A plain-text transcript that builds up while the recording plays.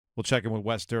We'll check in with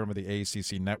Wes Durham of the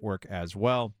ACC Network as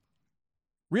well.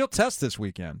 Real test this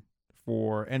weekend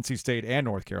for NC State and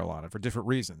North Carolina for different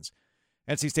reasons.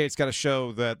 NC State's got to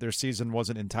show that their season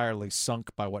wasn't entirely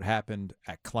sunk by what happened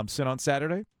at Clemson on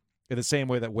Saturday, in the same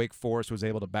way that Wake Forest was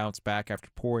able to bounce back after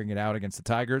pouring it out against the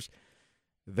Tigers.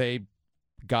 They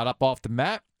got up off the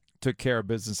mat, took care of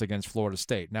business against Florida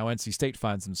State. Now NC State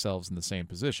finds themselves in the same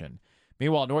position.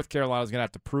 Meanwhile, North Carolina's going to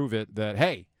have to prove it that,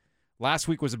 hey, last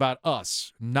week was about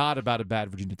us, not about a bad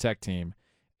Virginia Tech team,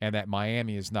 and that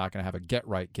Miami is not going to have a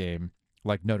get-right game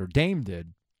like Notre Dame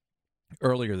did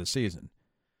earlier this season.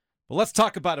 But let's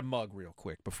talk about a mug real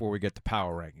quick before we get to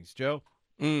power rankings. Joe,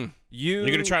 You're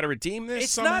going to try to redeem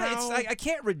this somehow? I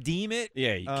can't redeem it.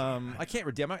 Yeah, you can. I can't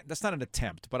redeem it. That's not an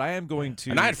attempt, but I am going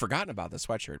to. And I had forgotten about the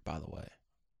sweatshirt, by the way.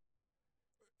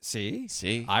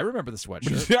 See, I remember the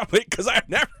sweatshirt. Yeah, because I've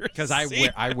never. Because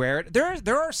I wear it.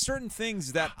 There are certain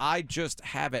things that I just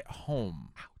have at home.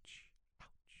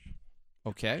 Ouch.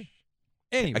 Okay.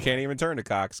 Anyway, I can't even turn to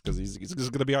Cox because he's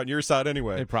going to be on your side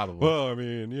anyway. Probably. Well, I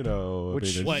mean, you know,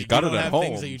 You got don't it at have home.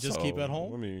 things that you just keep at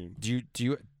home? I mean, do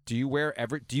you wear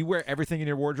everything in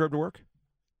your wardrobe to work?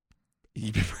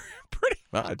 pretty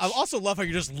much. I also love how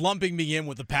you're just lumping me in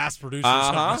with the past producers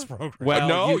of this program. Well,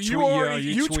 no,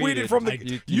 you tweeted from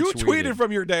the you tweeted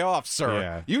from your day off, sir.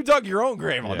 Yeah. You dug your own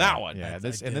grave on that one. Yeah,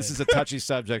 this is a touchy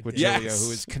subject with Julia, Yes.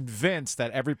 who is convinced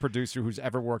that every producer who's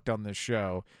ever worked on this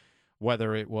show,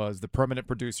 whether it was the permanent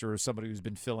producer or somebody who's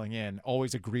been filling in,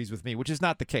 always agrees with me, which is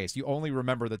not the case. You only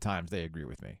remember the times they agree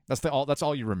with me. That's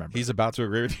all you remember. He's about to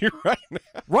agree with you right now.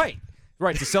 Right.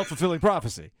 It's a self-fulfilling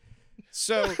prophecy.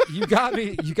 So you got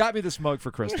me this mug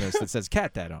for Christmas that says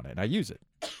Cat Dad on it, and I use it.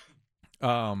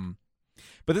 But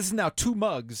this is now 2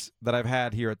 mugs that I've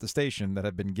had here at the station that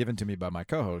have been given to me by my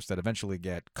co-host that eventually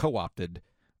get co-opted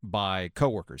by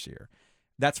coworkers here.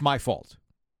 That's my fault.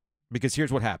 Because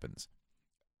here's what happens.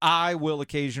 I will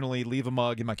occasionally leave a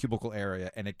mug in my cubicle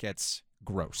area, and it gets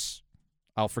gross.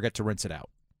 I'll forget to rinse it out.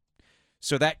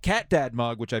 So that Cat Dad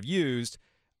mug, which I've used,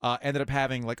 ended up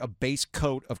having like a base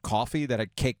coat of coffee that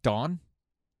had caked on.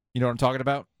 You know what I'm talking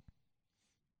about?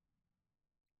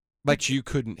 Like you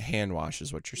couldn't hand wash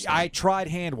is what you're saying. I tried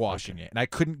hand washing it, and I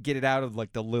couldn't get it out of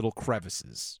like the little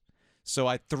crevices. So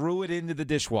I threw it into the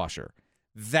dishwasher.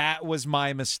 That was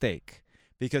my mistake.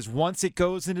 Because once it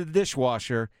goes into the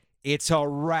dishwasher, it's a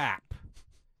wrap.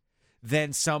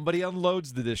 Then somebody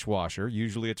unloads the dishwasher.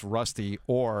 Usually it's Rusty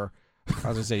or I was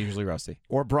going to say usually Rusty.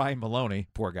 Or Brian Maloney,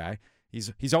 poor guy.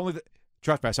 He's only the,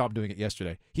 trust me, I saw him doing it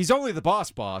yesterday. He's only the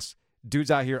boss.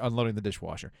 Dude's out here unloading the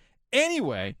dishwasher.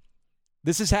 Anyway,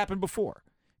 this has happened before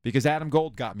because Adam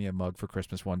Gold got me a mug for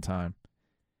Christmas one time.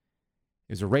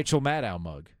 It was a Rachel Maddow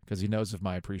mug because he knows of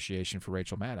my appreciation for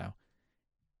Rachel Maddow.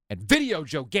 And Video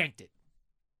Joe ganked it.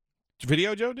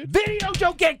 Video Joe did? Video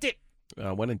Joe ganked it.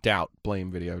 When in doubt,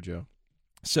 blame Video Joe.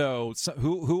 So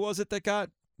who was it that got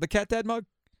the Cat Dad mug?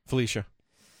 Felicia.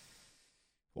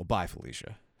 Well, bye,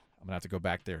 Felicia. I'm going to have to go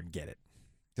back there and get it.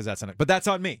 But that's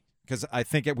on me. Because I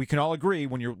think we can all agree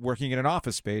when you're working in an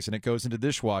office space and it goes into the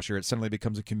dishwasher, it suddenly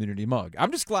becomes a community mug.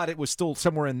 I'm just glad it was still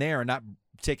somewhere in there and not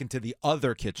taken to the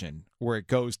other kitchen where it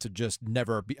goes to just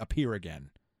never appear again.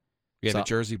 Yeah, the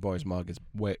Jersey Boys mug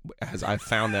I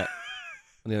found that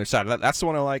on the other side. That's the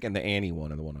one I like, and the Annie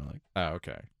one is the one I like. Oh,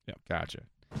 okay. Yep, gotcha.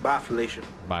 Bye, Felicia.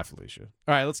 Bye, Felicia.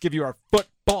 All right, let's give you our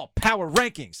football power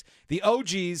rankings. The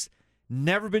OGs,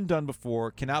 never been done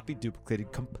before, cannot be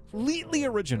duplicated, completely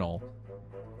original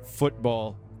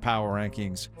football power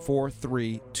rankings. 4,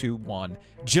 3, 2, 1.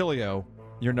 Gilio,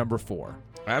 you're number 4.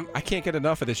 I can't get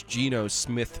enough of this Geno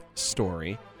Smith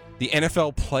story. The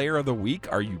NFL Player of the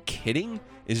Week? Are you kidding?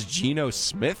 Is Geno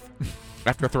Smith,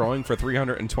 after throwing for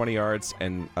 320 yards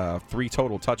and 3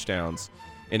 total touchdowns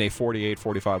in a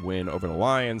 48-45 win over the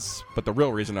Lions. But the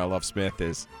real reason I love Smith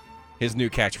is his new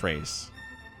catchphrase.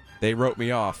 They wrote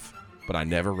me off, but I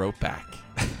never wrote back.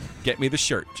 Get me the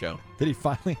shirt, Joe. Did he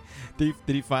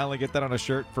finally get that on a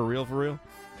shirt for real, for real?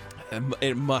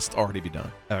 It must already be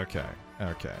done. Okay.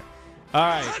 All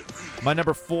right. My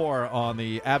number 4 on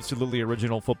the absolutely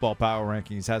original football power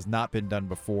rankings has not been done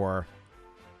before.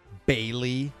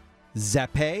 Bailey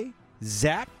Zappe?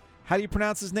 Zap? How do you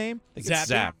pronounce his name?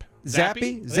 Zap.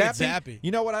 Zappy? Zappy.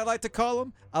 You know what I like to call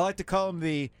him? I like to call him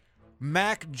the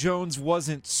Mac Jones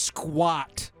wasn't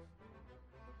squat.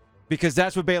 Because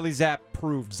that's what Bailey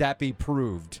Zappe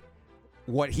proved.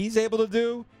 What he's able to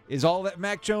do is all that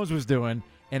Mac Jones was doing.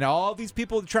 And all these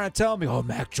people are trying to tell me, oh,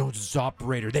 Mac Jones is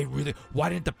operator. Why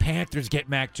didn't the Panthers get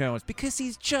Mac Jones? Because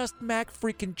he's just Mac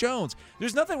freaking Jones.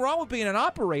 There's nothing wrong with being an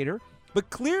operator, but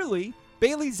clearly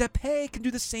Bailey Zappe can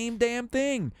do the same damn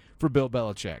thing for Bill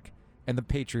Belichick. and the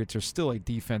Patriots are still a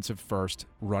defensive first,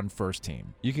 run first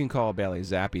team. You can call Bailey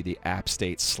Zappi the App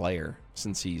State Slayer,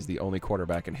 since he's the only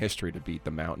quarterback in history to beat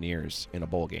the Mountaineers in a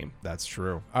bowl game. That's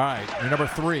true. All right, your number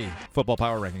 3 football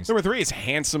power rankings. Number 3 is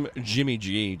handsome Jimmy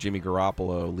G. Jimmy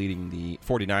Garoppolo leading the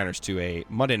 49ers to a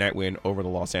Monday night win over the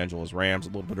Los Angeles Rams. A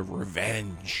little bit of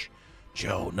revenge.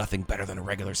 Joe, nothing better than a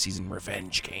regular season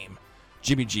revenge game.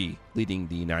 Jimmy G leading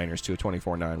the Niners to a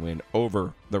 24-9 win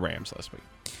over the Rams last week.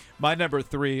 My number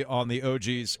 3 on the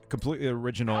OG's completely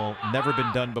original, never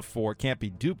been done before, can't be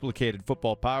duplicated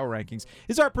football power rankings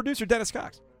is our producer, Dennis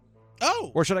Cox.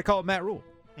 Oh. Or should I call it Matt Rule?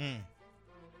 Mm.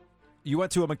 You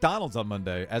went to a McDonald's on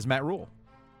Monday as Matt Rule.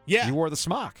 Yeah. You wore the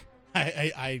smock.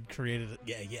 I created it.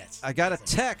 Yeah, yes. I got a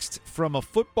text from a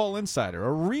football insider,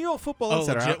 a real football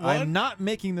insider. legit one? I'm not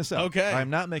making this up. Okay. I'm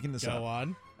not making this Go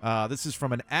up. on. This is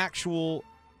from an actual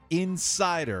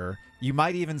insider. You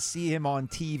might even see him on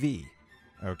TV.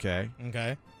 Okay.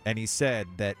 Okay. And he said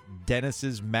that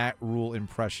Dennis's Matt Rule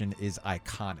impression is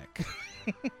iconic.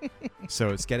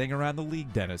 So it's getting around the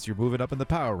league, Dennis. You're moving up in the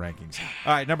power rankings.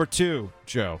 All right, number 2,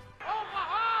 Joe.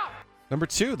 Number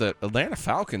 2, the Atlanta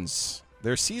Falcons.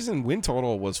 Their season win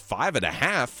total was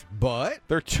 5.5. But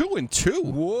They're 2-2.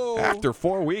 Whoa. After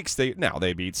 4 weeks, they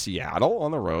beat Seattle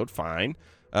on the road, fine,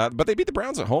 but they beat the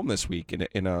Browns at home this week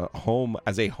in a home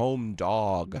as a home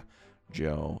dog,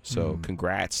 Joe. So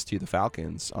congrats to the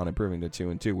Falcons on improving to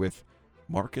 2-2 with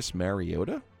Marcus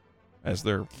Mariota as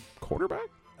their quarterback.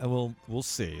 we'll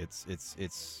see.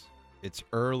 It's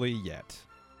early yet.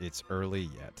 It's early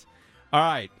yet. All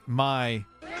right, my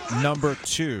number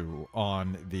 2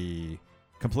 on the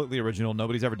completely original,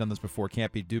 nobody's ever done this before,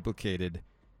 can't be duplicated,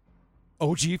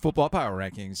 OG football power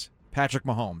rankings, Patrick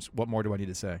Mahomes. What more do I need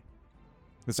to say?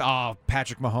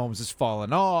 Patrick Mahomes has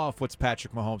fallen off. What's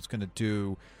Patrick Mahomes going to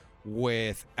do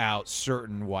without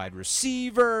certain wide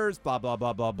receivers? Blah, blah,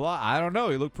 blah, blah, blah. I don't know.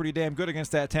 He looked pretty damn good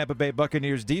against that Tampa Bay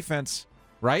Buccaneers defense,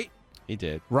 right? He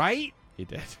did. Right? He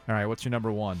did. All right, what's your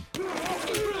number 1?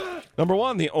 Number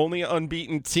 1, the only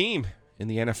unbeaten team in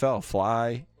the NFL.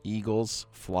 Fly, Eagles,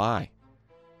 fly.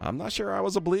 I'm not sure I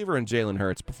was a believer in Jalen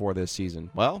Hurts before this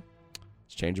season. Well,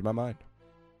 it's changing my mind.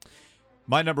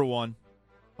 My number 1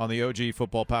 on the OG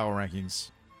football power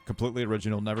rankings, completely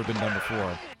original, never been done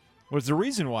before, was the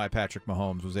reason why Patrick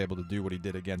Mahomes was able to do what he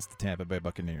did against the Tampa Bay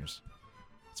Buccaneers.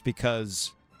 It's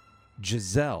because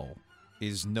Giselle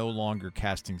is no longer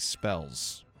casting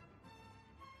spells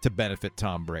to benefit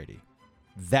Tom Brady.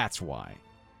 That's why.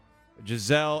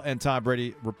 Giselle and Tom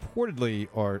Brady reportedly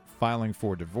are filing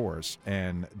for divorce,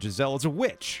 and Giselle is a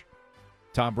witch.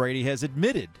 Tom Brady has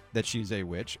admitted that she's a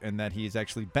witch and that he's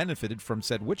actually benefited from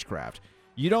said witchcraft.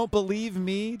 You don't believe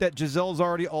me that Giselle's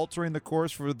already altering the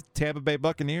course for the Tampa Bay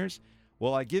Buccaneers?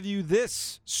 Well, I give you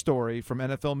this story from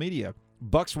NFL Media.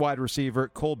 Bucs wide receiver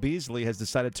Cole Beasley has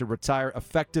decided to retire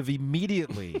effective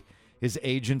immediately. His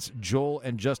agents Joel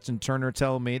and Justin Turner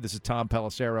tell me, this is Tom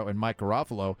Pelissero and Mike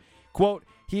Garofalo, quote,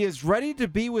 he is ready to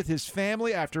be with his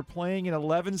family after playing in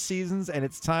 11 seasons, and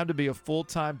it's time to be a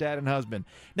full-time dad and husband.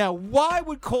 Now, why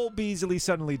would Cole Beasley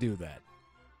suddenly do that?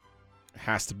 It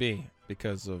has to be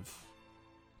because of...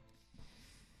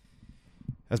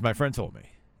 As my friend told me,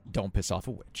 don't piss off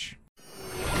a witch.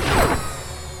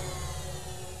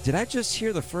 Did I just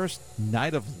hear the first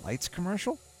Night of Lights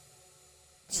commercial?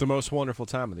 It's the most wonderful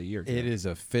time of the year. It is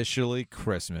officially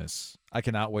Christmas. I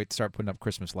cannot wait to start putting up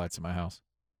Christmas lights in my house.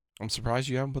 I'm surprised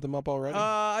you haven't put them up already.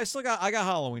 I got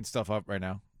Halloween stuff up right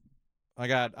now. I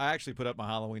actually put up my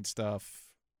Halloween stuff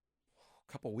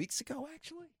a couple weeks ago,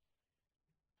 actually.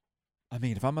 I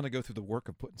mean, if I'm going to go through the work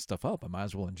of putting stuff up, I might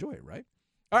as well enjoy it, right?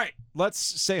 All right, let's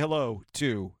say hello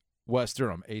to Wes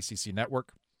Durham, ACC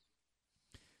Network.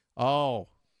 Oh,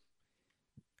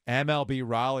 MLB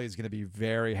Raleigh is going to be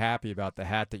very happy about the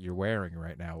hat that you're wearing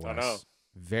right now, Wes. I know.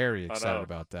 Very excited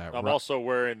about that. I'm also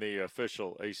wearing the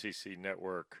official ACC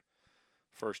Network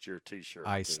first-year T-shirt.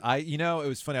 It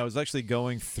was funny. I was actually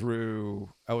going through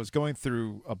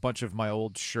a bunch of my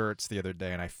old shirts the other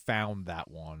day, and I found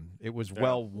that one. It was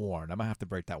well worn. I'm gonna have to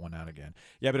break that one out again.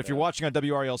 Yeah, but if you're watching on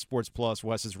WRL Sports Plus,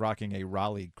 Wes is rocking a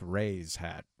Raleigh Grays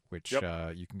hat, which you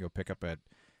can go pick up at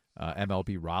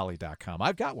MLBRaleigh.com.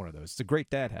 I've got one of those. It's a great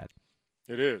dad hat.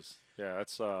 It is. Yeah,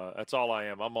 that's all I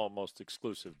am. I'm almost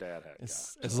exclusive dad hat guy.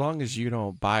 As long as you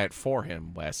don't buy it for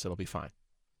him, Wes, it'll be fine.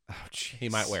 Oh, jeez. He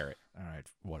might wear it. All right,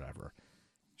 whatever.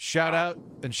 Shout out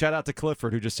to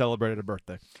Clifford, who just celebrated a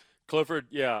birthday. Clifford,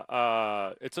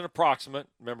 it's an approximate.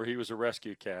 Remember, he was a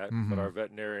rescue cat, but our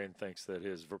veterinarian thinks that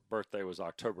his birthday was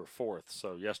October 4th.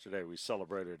 So yesterday we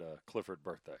celebrated a Clifford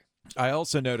birthday. I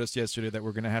also noticed yesterday that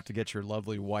we're going to have to get your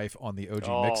lovely wife on the OG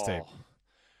mixtape.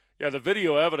 Yeah, the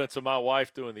video evidence of my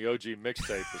wife doing the OG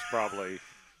mixtape was probably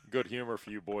good humor for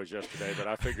you boys yesterday, but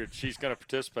I figured she's going to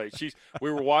participate.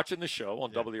 We were watching the show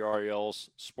on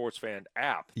WRAL's Sports Fan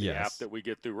app, the app that we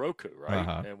get through Roku,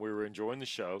 right? And we were enjoying the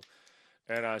show.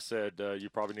 And I said, you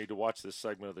probably need to watch this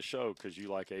segment of the show because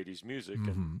you like 80s music.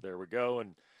 And there we go.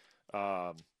 And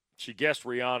she guessed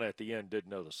Rihanna at the end, didn't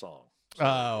know the song. So,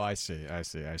 I see. Yeah,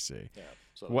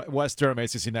 so West Durham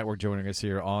ACC Network joining us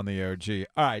here on the OG.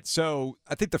 All right, so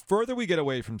I think the further we get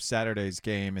away from Saturday's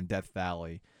game in Death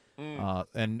Valley,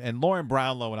 and Lauren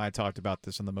Brownlow and I talked about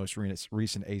this in the most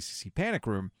recent ACC Panic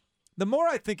Room, the more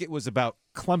I think it was about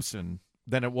Clemson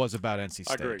than it was about NC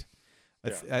State. I agree.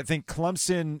 I think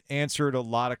Clemson answered a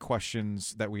lot of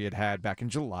questions that we had back in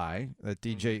July, that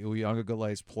DJ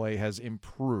Uiagalelei's play has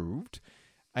improved,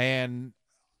 and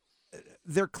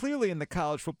they're clearly in the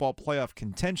college football playoff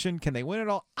contention. Can they win it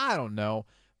all? I don't know.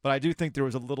 But I do think there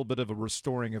was a little bit of a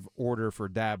restoring of order for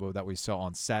Dabo that we saw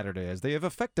on Saturday as they have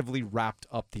effectively wrapped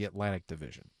up the Atlantic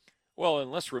Division. Well,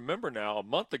 and let's remember now, a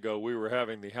month ago we were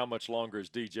having the how much longer is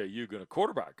DJU going to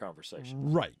quarterback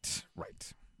conversation. Right.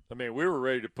 I mean, we were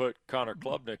ready to put Connor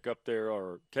Klubnik up there,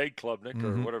 or Cade Klubnik,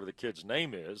 or whatever the kid's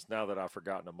name is, now that I've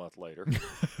forgotten a month later.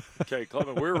 Cade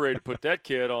Klubnik, we were ready to put that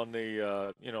kid on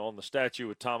the, on the statue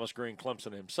with Thomas Green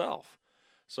Clemson himself.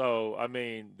 So, I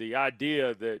mean, the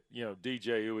idea that,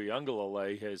 DJ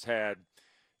Uiagalelei has had,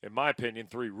 in my opinion,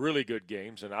 3 really good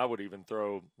games, and I would even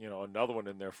throw, another one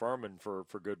in there, Furman, for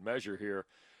good measure here.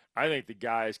 I think the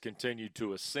guy has continued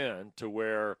to ascend to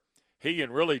where he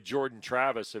and really Jordan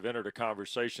Travis have entered a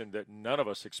conversation that none of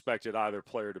us expected either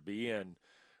player to be in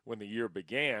when the year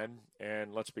began.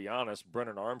 And let's be honest,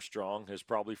 Brennan Armstrong has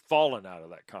probably fallen out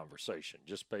of that conversation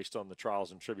just based on the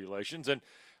trials and tribulations. And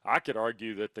I could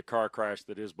argue that the car crash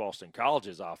that is Boston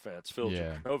College's offense, Phil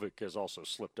Jurkovec, has also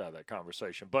slipped out of that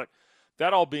conversation. But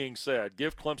that all being said,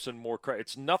 give Clemson more credit.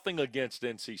 It's nothing against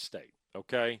NC State,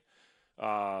 okay?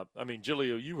 I mean,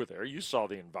 Giglio, you were there. You saw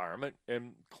the environment,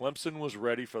 and Clemson was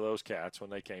ready for those cats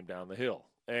when they came down the hill.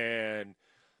 And,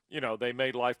 they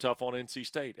made life tough on NC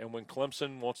State. And when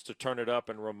Clemson wants to turn it up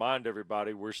and remind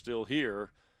everybody we're still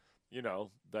here,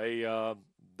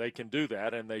 they can do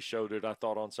that, and they showed it, I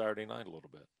thought, on Saturday night a little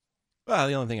bit. Well,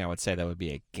 the only thing I would say that would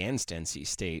be against NC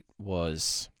State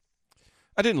was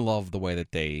I didn't love the way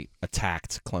that they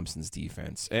attacked Clemson's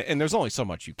defense. And there's only so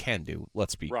much you can do,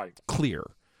 let's be clear.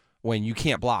 When you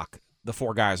can't block the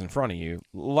 4 guys in front of you,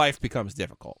 life becomes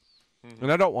difficult.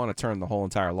 And I don't want to turn the whole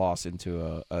entire loss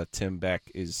into a Tim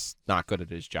Beck is not good at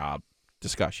his job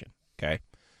discussion, okay?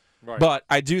 Right. But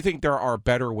I do think there are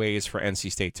better ways for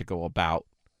NC State to go about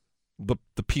the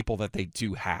people that they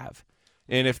do have.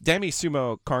 And if Demi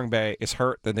Sumo Karngbae is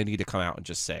hurt, then they need to come out and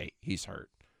just say he's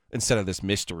hurt instead of this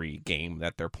mystery game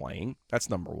that they're playing. That's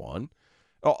number one.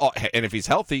 And if he's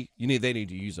healthy, they need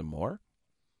to use him more.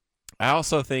 I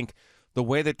also think the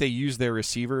way that they use their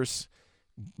receivers,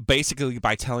 basically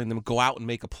by telling them go out and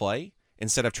make a play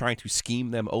instead of trying to scheme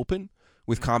them open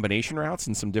with combination routes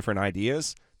and some different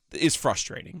ideas, is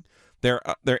frustrating. Their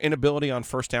inability on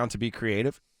first down to be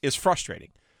creative is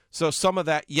frustrating. So some of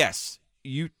that, yes,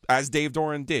 you, as Dave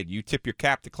Doran did, you tip your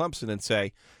cap to Clemson and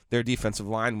say their defensive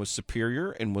line was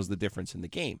superior and was the difference in the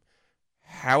game.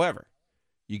 However,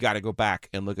 you got to go back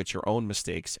and look at your own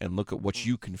mistakes and look at what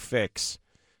you can fix.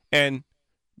 And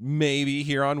maybe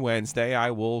here on Wednesday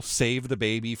I will save the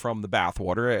baby from the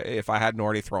bathwater if I hadn't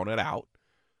already thrown it out.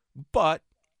 But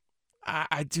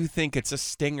I do think it's a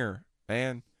stinger,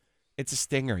 man. It's a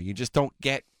stinger. You just don't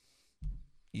get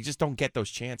those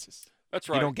chances. That's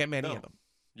right. You don't get many of them.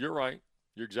 You're right.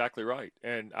 You're exactly right.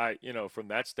 And from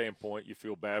that standpoint, you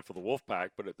feel bad for the Wolfpack,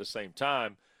 but at the same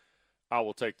time, I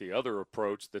will take the other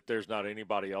approach that there's not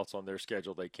anybody else on their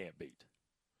schedule they can't beat.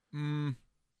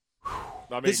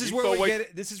 I mean, this is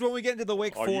when we get into the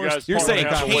Wake Forest. You're saying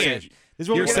can't. This is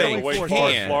when you're we saying get into the Wake can.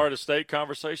 Forest. Florida State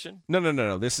conversation?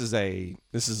 No. This is a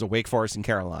Wake Forest and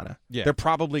Carolina. Yeah. They're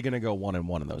probably going to go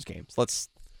 1-1 in those games.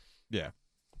 Yeah.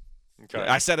 Okay.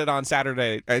 I said it on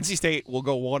Saturday. NC State will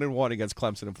go 1-1 against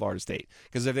Clemson and Florida State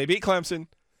because if they beat Clemson,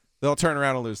 they'll turn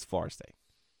around and lose to Florida State.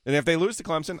 And if they lose to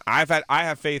Clemson, I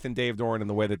have faith in Dave Doran and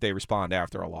the way that they respond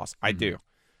after a loss. I do.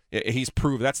 He's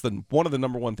proven that's one of the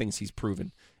number one things he's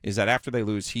proven is that after they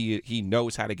lose, he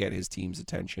knows how to get his team's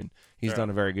attention. He's done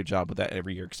a very good job with that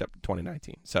every year except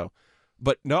 2019. So,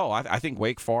 but no, I think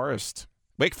Wake Forest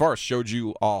showed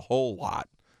you a whole lot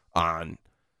on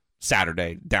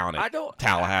Saturday down at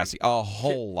Tallahassee. A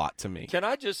whole lot to me. Can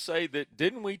I just say that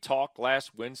didn't we talk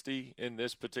last Wednesday in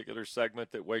this particular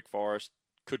segment that Wake Forest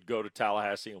could go to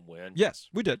Tallahassee and win? Yes,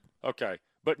 we did. Okay.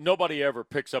 But nobody ever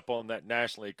picks up on that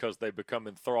nationally because they become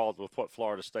enthralled with what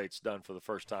Florida State's done for the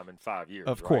first time in 5 years.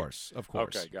 Of right? course.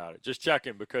 Okay, got it. Just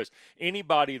checking, because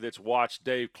anybody that's watched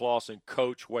Dave Clawson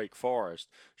coach Wake Forest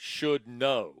should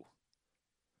know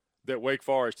that Wake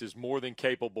Forest is more than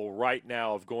capable right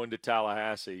now of going to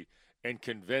Tallahassee and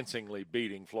convincingly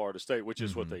beating Florida State, which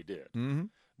is what they did. Mm-hmm.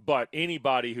 But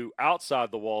anybody who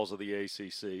outside the walls of the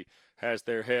ACC has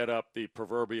their head up the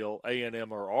proverbial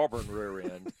A&M or Auburn rear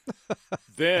end,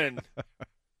 then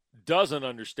doesn't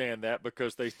understand that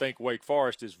because they think Wake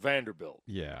Forest is Vanderbilt.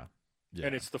 Yeah.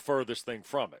 And it's the furthest thing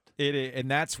from it. It is, and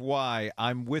that's why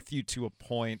I'm with you to a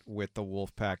point with the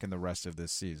Wolfpack and the rest of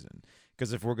this season.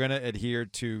 Because if we're going to adhere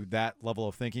to that level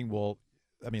of thinking, well,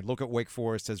 I mean, look at Wake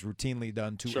Forest has routinely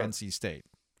done to NC State.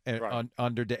 And,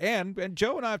 and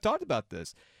Joe and I have talked about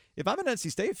this. If I'm an NC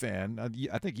State fan,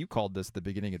 I think you called this at the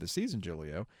beginning of the season,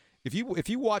 Julio. If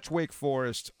you watch Wake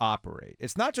Forest operate,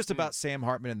 it's not just about Sam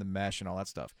Hartman and the mesh and all that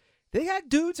stuff. They got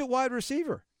dudes at wide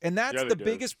receiver, and that's the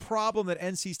biggest problem that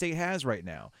NC State has right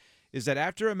now, is that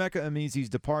after Emeka Emezi's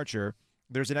departure,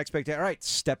 there's an expectation. All right,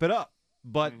 step it up,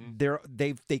 but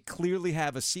they clearly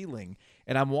have a ceiling.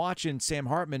 And I'm watching Sam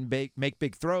Hartman make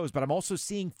big throws, but I'm also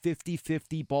seeing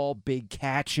 50-50 ball big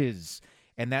catches.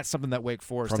 And that's something that Wake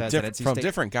Forest has at NC State. From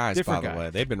different guys, by the way.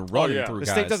 They've been running through the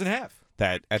guys. State doesn't have.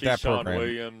 That at that program.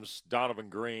 Williams, Donovan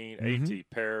Green, A.T.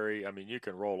 Perry. I mean, you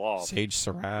can roll off. Sage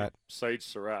Surratt.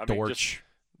 I Dortch.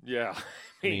 Yeah.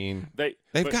 I mean, they've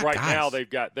got right guys. now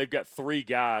they've got three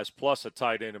guys plus a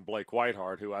tight end and Blake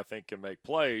Whiteheart, who I think can make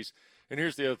plays. And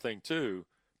here's the other thing too: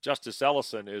 Justice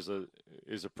Ellison is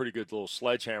a pretty good little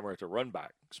sledgehammer at the run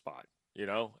back spot,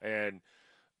 And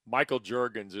Michael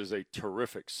Juergens is a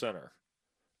terrific center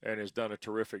and has done a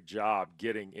terrific job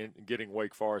getting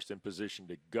Wake Forest in position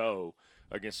to go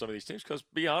against some of these teams. Because,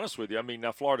 be honest with you, I mean,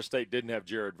 now Florida State didn't have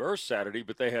Jared Verse Saturday,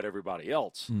 but they had everybody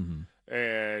else. Mm-hmm.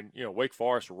 And, Wake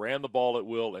Forest ran the ball at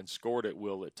will and scored at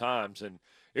will at times. And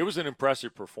it was an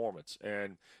impressive performance.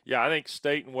 And, I think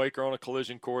State and Wake are on a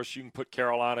collision course. You can put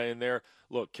Carolina in there.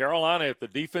 Look, Carolina, if the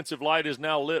defensive light is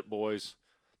now lit, boys,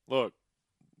 look,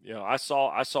 I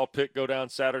saw Pitt go down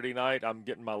Saturday night. I'm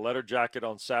getting my letter jacket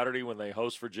on Saturday when they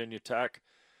host Virginia Tech.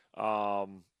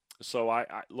 So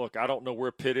I don't know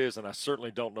where Pitt is, and I certainly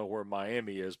don't know where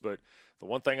Miami is. But the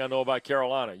one thing I know about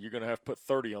Carolina, you're going to have to put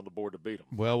 30 on the board to beat them.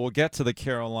 Well, we'll get to the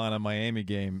Carolina-Miami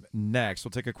game next. We'll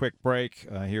take a quick break,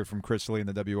 hear from Chris Lee in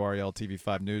the WREL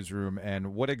TV5 newsroom.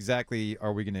 And what exactly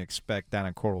are we going to expect down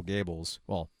in Coral Gables?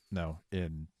 Well, no,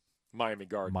 in Miami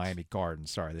Gardens.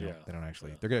 Sorry, they don't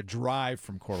actually. They're going to drive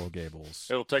from Coral Gables.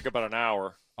 It'll take about an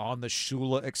hour. On the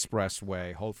Shula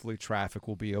Expressway. Hopefully traffic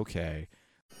will be okay.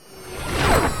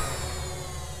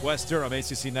 Wes Durham,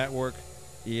 ACC Network,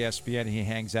 ESPN. He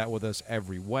hangs out with us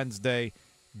every Wednesday.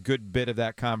 Good bit of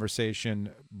that conversation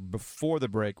before the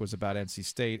break was about NC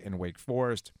State and Wake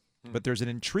Forest. But there's an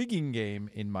intriguing game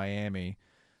in Miami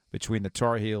between the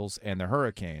Tar Heels and the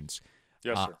Hurricanes.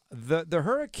 Yes, sir. The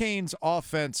Hurricanes'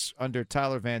 offense under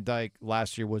Tyler Van Dyke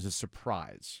last year was a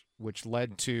surprise, which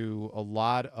led to a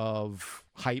lot of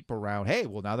hype around, hey,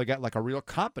 well, now they got like a real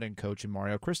competent coach in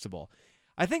Mario Cristobal.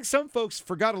 I think some folks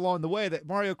forgot along the way that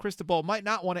Mario Cristobal might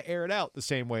not want to air it out the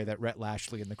same way that Rhett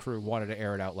Lashley and the crew wanted to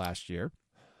air it out last year.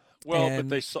 Well,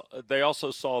 but they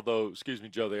also saw, though, excuse me,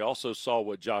 Joe, they also saw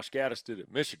what Josh Gaddis did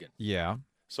at Michigan. Yeah.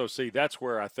 So, see, that's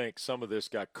where I think some of this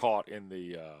got caught in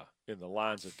the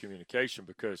lines of communication,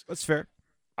 because that's fair.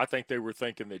 I think they were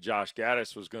thinking that Josh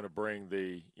Gaddis was going to bring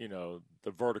the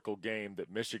vertical game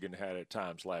that Michigan had at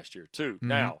times last year too. Mm-hmm.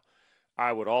 Now,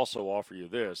 I would also offer you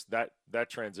this, that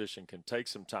transition can take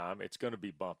some time. It's going to be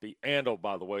bumpy. And, oh,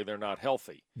 by the way, they're not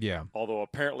healthy. Yeah. Although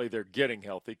apparently they're getting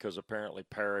healthy, because apparently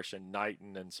Parrish and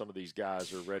Knighton and some of these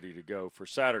guys are ready to go for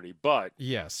Saturday. But,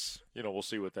 yes, we'll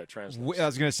see what that translates. I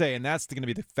was going to say, and that's going to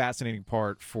be the fascinating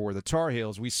part for the Tar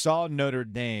Heels. We saw Notre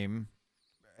Dame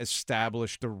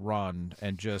establish the run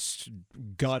and just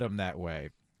gut them that way.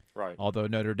 Right. Although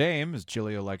Notre Dame, as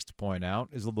Giglio likes to point out,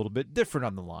 is a little bit different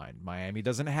on the line. Miami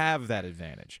doesn't have that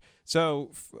advantage.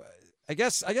 So I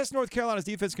guess North Carolina's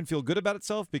defense can feel good about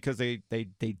itself because they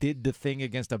did the thing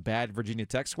against a bad Virginia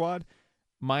Tech squad.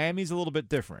 Miami's a little bit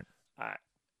different.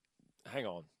 Hang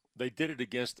on. They did it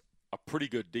against a pretty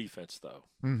good defense, though.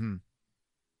 Mm-hmm.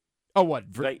 Oh, what?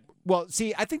 Well,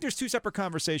 see, I think there's two separate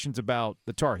conversations about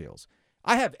the Tar Heels.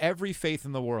 I have every faith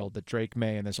in the world that Drake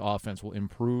May and this offense will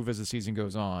improve as the season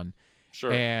goes on.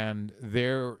 Sure. And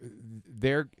they're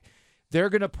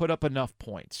going to put up enough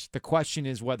points. The question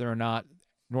is whether or not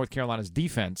North Carolina's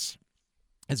defense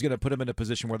is going to put them in a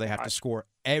position where they have to score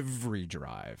every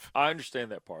drive. I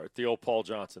understand that part. The old Paul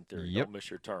Johnson theory. Yep. Don't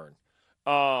miss your turn.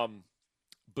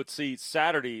 But see,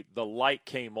 Saturday, the light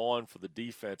came on for the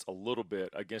defense a little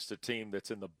bit against a team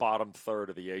that's in the bottom third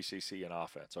of the ACC in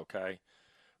offense, okay?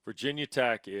 Virginia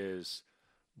Tech is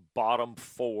bottom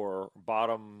third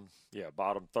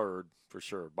for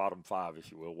sure, bottom 5,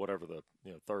 if you will, whatever the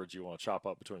thirds you want to chop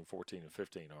up between 14 and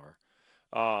 15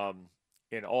 are,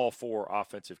 in all 4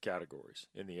 offensive categories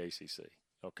in the ACC,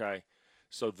 okay?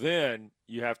 So then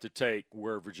you have to take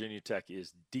where Virginia Tech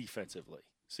is defensively.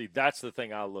 See, that's the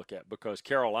thing I look at, because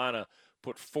Carolina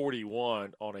put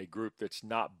 41 on a group that's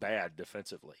not bad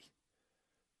defensively.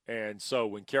 And so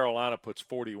when Carolina puts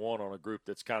 41 on a group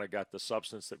that's kind of got the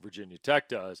substance that Virginia Tech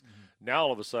does, now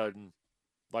all of a sudden,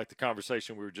 like the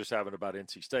conversation we were just having about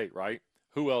NC State, right?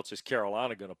 Who else is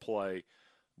Carolina going to play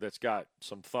that's got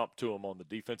some thump to them on the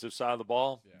defensive side of the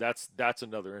ball? Yeah. That's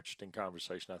another interesting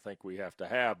conversation I think we have to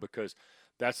have, because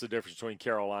that's the difference between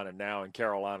Carolina now and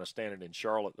Carolina standing in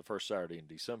Charlotte the first Saturday in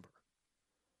December.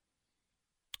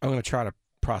 I'm going to try to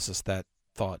process that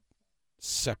thought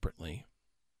separately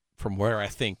from where I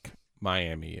think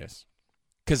Miami is.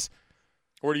 Because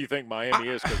where do you think Miami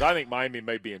is? Because I think Miami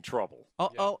may be in trouble.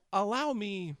 Allow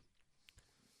me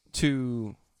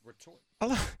to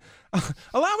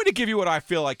allow me to give you what I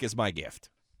feel like is my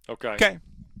gift. Okay.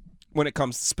 When it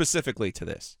comes specifically to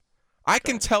this, I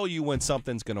can tell you when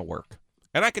something's going to work,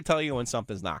 and I can tell you when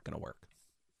something's not going to work.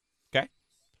 Okay.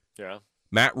 Yeah.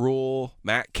 Matt Rule,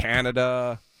 Matt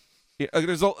Canada.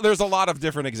 There's a lot of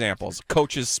different examples,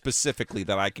 coaches specifically,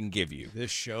 that I can give you.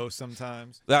 This show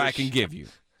sometimes. That I can give you.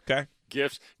 Okay.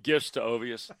 Gifts to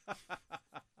Ovius.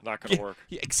 Not going to work.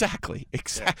 Yeah, exactly.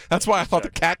 Yeah, that's why I thought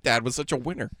the Cat Dad was such a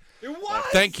winner. It was.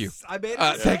 Thank you. I made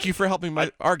Thank you for helping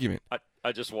my argument.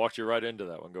 I just walked you right into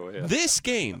that one. Go ahead. This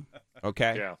game,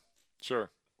 okay? Yeah, sure.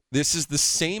 This is the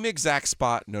same exact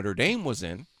spot Notre Dame was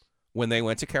in when they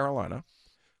went to Carolina,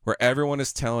 where everyone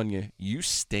is telling you, you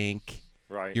stink.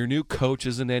 Right. Your new coach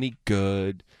isn't any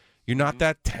good. You're not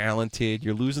that talented.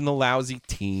 You're losing the lousy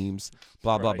teams.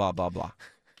 Blah, blah, blah, blah, blah.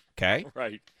 Okay?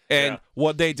 Right. And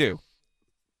what'd they do?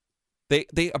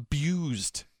 They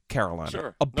abused Carolina.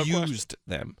 Sure. Abused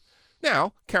them.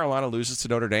 Now, Carolina loses to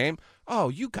Notre Dame. Oh,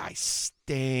 you guys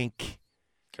stink.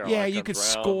 Carolina you could around.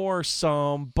 score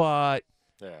some, but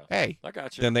hey, I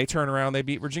got you. Then they turn around, they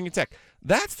beat Virginia Tech.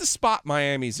 That's the spot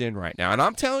Miami's in right now. And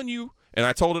I'm telling you, and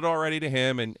I told it already to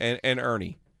him and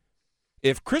Ernie,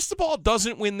 if Cristobal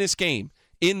doesn't win this game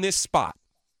in this spot,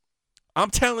 I'm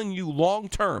telling you long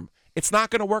term, it's not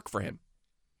going to work for him.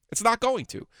 It's not going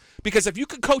to. Because if you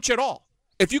can coach at all,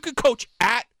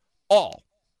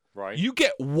 right, you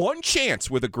get one chance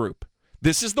with a group.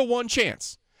 This is the one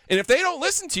chance. And if they don't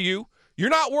listen to you, you're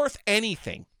not worth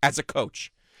anything as a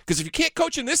coach. Because if you can't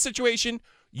coach in this situation,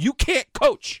 you can't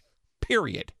coach,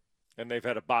 period. And they've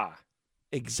had a bye.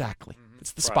 Exactly.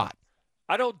 It's the spot.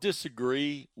 I don't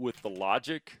disagree with the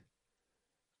logic,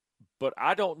 but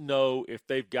I don't know if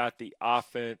they've got the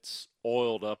offense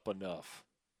oiled up enough.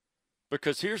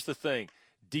 Because here's the thing.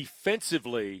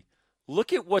 Defensively,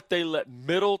 look at what they let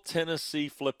Middle Tennessee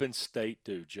flipping State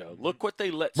do, Joe. Look what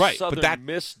they let Southern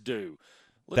Miss do.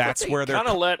 Look that's where they're kind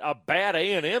of let a bad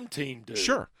A&M team do.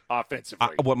 Sure. Offensively.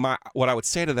 What I would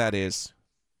say to that is,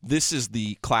 this is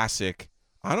the classic,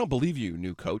 I don't believe you,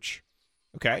 new coach.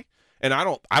 Okay? And I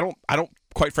don't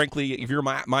quite frankly, if you're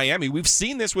Miami, we've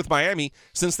seen this with Miami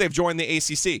since they've joined the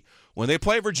ACC. When they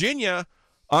play Virginia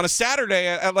on a Saturday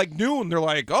at like noon, they're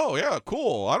like, "Oh yeah,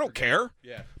 cool. I don't care."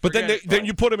 Yeah. But then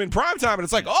you put them in prime time, and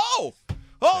it's like, "Oh,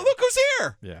 look who's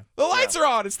here." Yeah. The lights are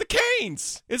on. It's the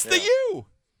Canes. It's the U.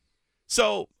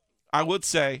 So I would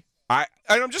say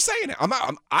I'm just saying it.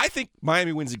 I think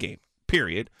Miami wins the game.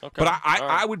 Period. Okay. But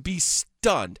I would be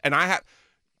stunned, and I have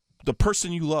the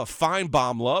person you love,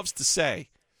 Feinbaum, loves to say,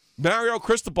 Mario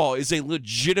Cristobal is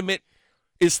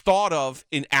thought of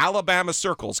in Alabama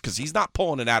circles, because he's not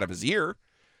pulling it out of his ear.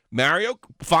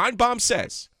 Feinbaum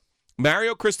says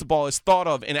Mario Cristobal is thought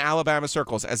of in Alabama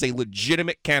circles as a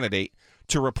legitimate candidate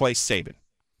to replace Saban.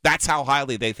 That's how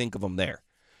highly they think of him there.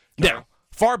 Okay. Now,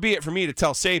 far be it for me to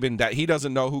tell Saban that he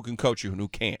doesn't know who can coach you and who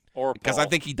can't. Or because Paul. I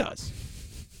think he does.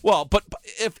 Well, but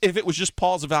if it was just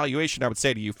Paul's evaluation, I would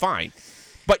say to you, fine.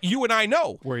 But you and I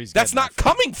know that's not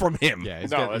coming from him. Yeah,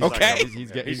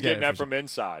 he's getting that from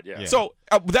inside. Yeah. So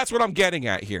that's what I'm getting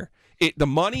at here. The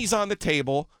money's on the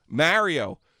table.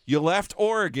 Mario, you left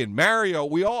Oregon. Mario,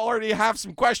 we all already have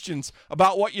some questions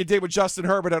about what you did with Justin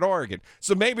Herbert at Oregon.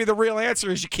 So maybe the real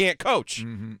answer is you can't coach.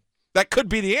 Mm-hmm. That could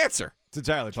be the answer. It's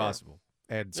entirely possible.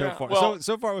 And so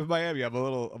far with Miami, I'm a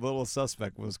little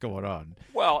suspect what's going on.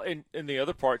 Well, and the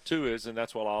other part too is, and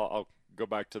that's what I'll go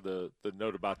back to the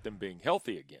note about them being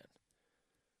healthy again.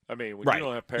 I mean, when Right. you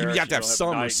don't have Parrish, You got to have don't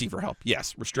some Knight, receiver help.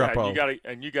 Yes, Yeah, Restrepo.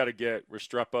 you got to get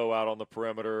Restrepo out on the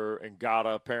perimeter.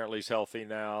 Ngata apparently is healthy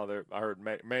now. I heard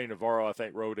Manny Navarro, I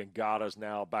think, wrote Ngata's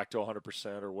now back to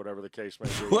 100% or whatever the case may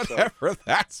be. Whatever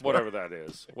that's whatever that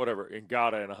is. Whatever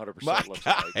Ngata and 100% My looks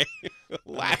guy. like.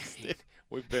 Lasted.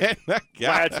 We've been That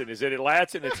guy. Ladson. Is it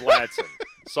Ladson? It's Ladson.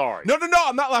 Sorry. No.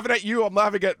 I'm not laughing at you. I'm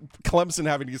laughing at Clemson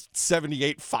having these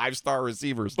 78 5-star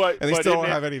receivers, and they still don't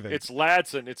have anything. It's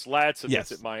Ladson. It's Ladson Yes.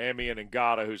 that's at Miami and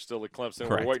Ngata, who's still at Clemson.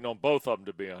 Correct. We're waiting on both of them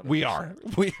to be on. We are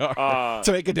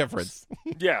to make a difference.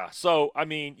 Yeah. So I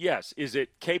mean, yes. Is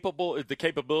it capable? Is the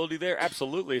capability there?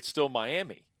 Absolutely. It's still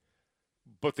Miami.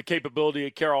 But the capability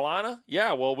at Carolina?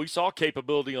 Yeah. Well, we saw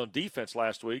capability on defense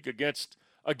last week against,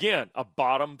 again, a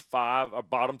bottom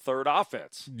third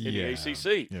offense in the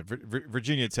ACC. Yeah,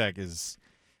 Virginia Tech is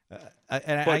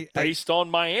Based on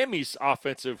Miami's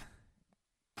offensive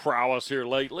prowess here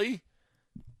lately.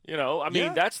 You know, I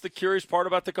mean, that's the curious part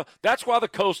about that's why the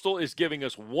Coastal is giving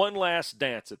us one last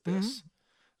dance at this. Mm-hmm.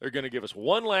 They're going to give us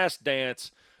one last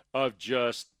dance of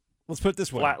just let's put it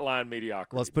this way. flatline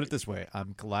mediocrity. Let's put it this way.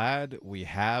 I'm glad we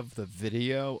have the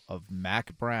video of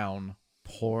Mac Brown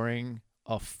pouring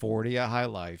a 40 a High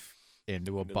Life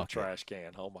into a the bucket. trash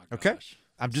can. Oh my gosh. Okay.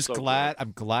 I'm just So glad. good.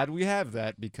 I'm glad we have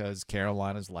that because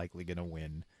Carolina's likely going to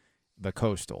win the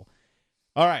Coastal.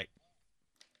 All right.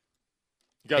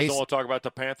 You guys Ace- don't want to talk about the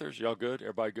Panthers? Y'all good?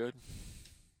 Everybody good?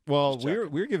 Well, Just we're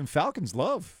checking. giving Falcons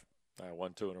love, I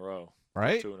won 2 in a row.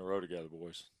 right? 2 in a row together,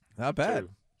 boys. Not bad. Two.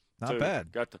 Not Two.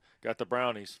 bad. Got the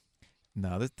Brownies.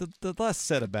 No, the less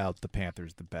said about the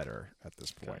Panthers, the better at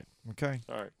this point. Okay.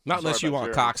 All right. Not unless Sorry you about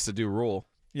want Jerry. Cox to do rule.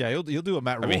 Yeah, he'll do a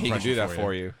Matt I Rule mean, he can impression do that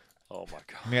for you. Oh my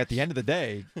gosh. I mean, at the end of the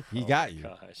day, he Oh got my you.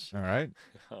 Gosh. All right.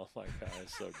 Oh my gosh,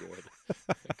 so good.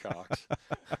 Cox.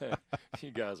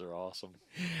 You guys are awesome.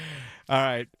 All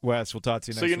right, Wes. We'll talk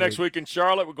to you next See you next week in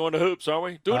Charlotte. We're going to hoops, aren't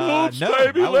we? Doing hoops, no,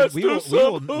 baby. Let's we do will,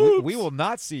 some hoops. we will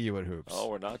not see you at hoops. Oh,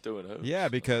 we're not doing hoops. Yeah,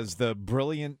 because the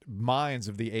brilliant minds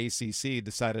of the ACC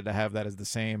decided to have that as the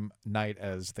same night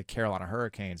as the Carolina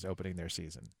Hurricanes opening their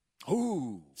season.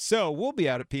 Ooh. So we'll be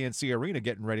out at PNC Arena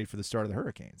getting ready for the start of the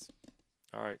Hurricanes.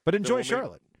 All right. But Then enjoy we'll meet-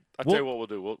 Charlotte. I'll We'll- tell you what we'll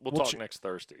do. We'll we'll talk next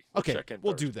Thursday. We'll Okay, check in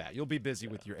we'll Thursday. do that. You'll be busy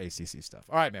with your ACC stuff.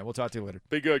 All right, man. We'll talk to you later.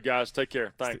 Be good, guys. Take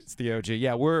care. Thanks. It's the OG.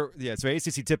 Yeah, so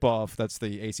ACC tip-off, that's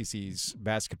the ACC's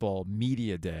basketball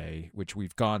media day, which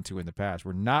we've gone to in the past.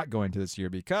 We're not going to this year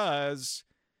because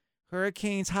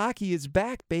Hurricanes hockey is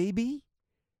back, baby.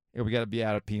 And we got to be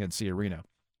out at PNC Arena. Are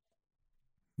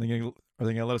they going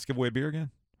to let us give away beer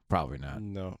again? Probably not.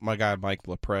 No, my guy Mike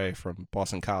LaPre from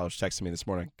Boston College texted me this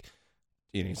morning.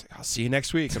 And he's like, "I'll see you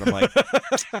next week," and I'm like,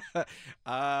 "The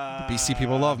BC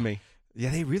people love me." Yeah,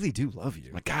 they really do love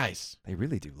you. My guys. They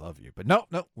really do love you. But no,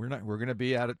 we're not. We're going to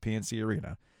be out at PNC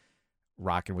Arena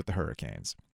rocking with the Hurricanes.